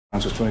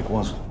Francis Drake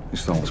was. He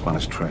stole the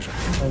Spanish treasure.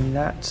 And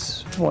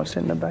that's what's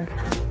in the bag.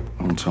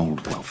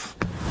 Untold wealth.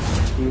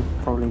 You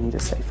probably need a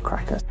safe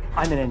cracker.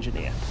 I'm an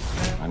engineer.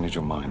 I need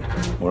your mind.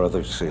 Where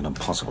others see an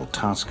impossible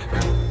task,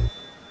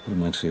 we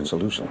might see a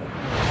solution.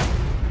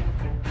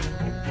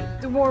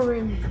 The war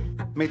room.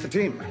 Meet the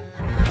team.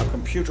 A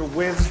computer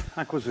whiz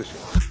acquisition,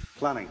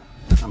 planning,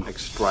 and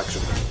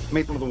extraction.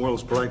 Meet one of the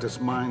world's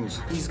brightest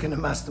minds. He's gonna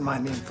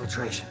mastermind the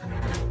infiltration.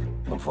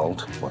 The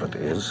vault, what it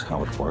is,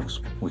 how it works,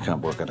 we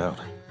can't work it out.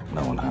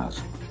 No one has.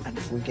 And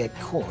if we get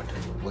caught,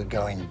 we're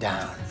going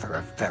down for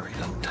a very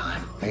long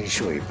time. Are you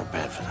sure you're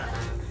prepared for that?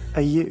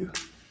 Are you?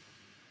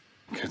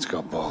 Kid's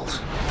got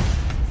balls.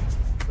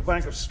 The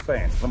Bank of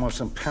Spain, the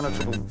most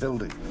impenetrable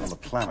building on the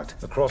planet.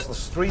 Across the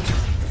street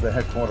is the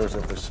headquarters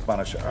of the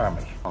Spanish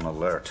army, on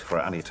alert for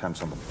any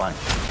attempts on the bank.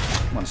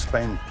 When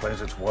Spain plays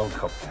its World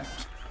Cup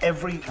games,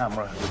 every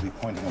camera will be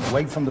pointing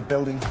away from the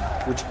building,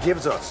 which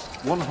gives us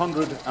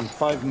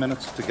 105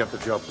 minutes to get the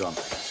job done.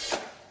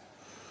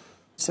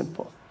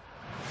 Simple.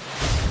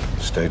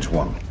 Stage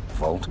 1,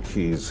 vault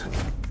keys.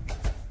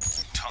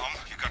 Tom,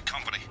 you got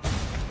company.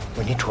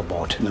 We need to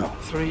abort. No.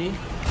 3,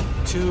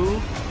 2,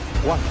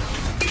 1.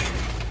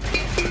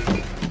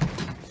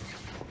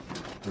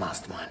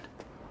 Mastermind.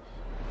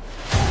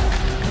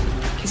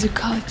 He's a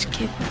college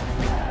kid.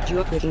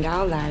 You're putting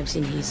our lives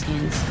in his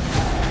hands.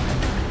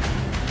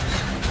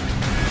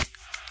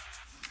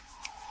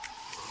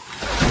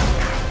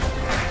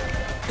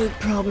 Big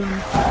problem.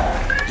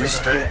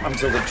 Just stay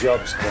until the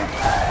job's done.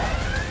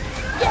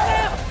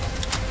 Get him!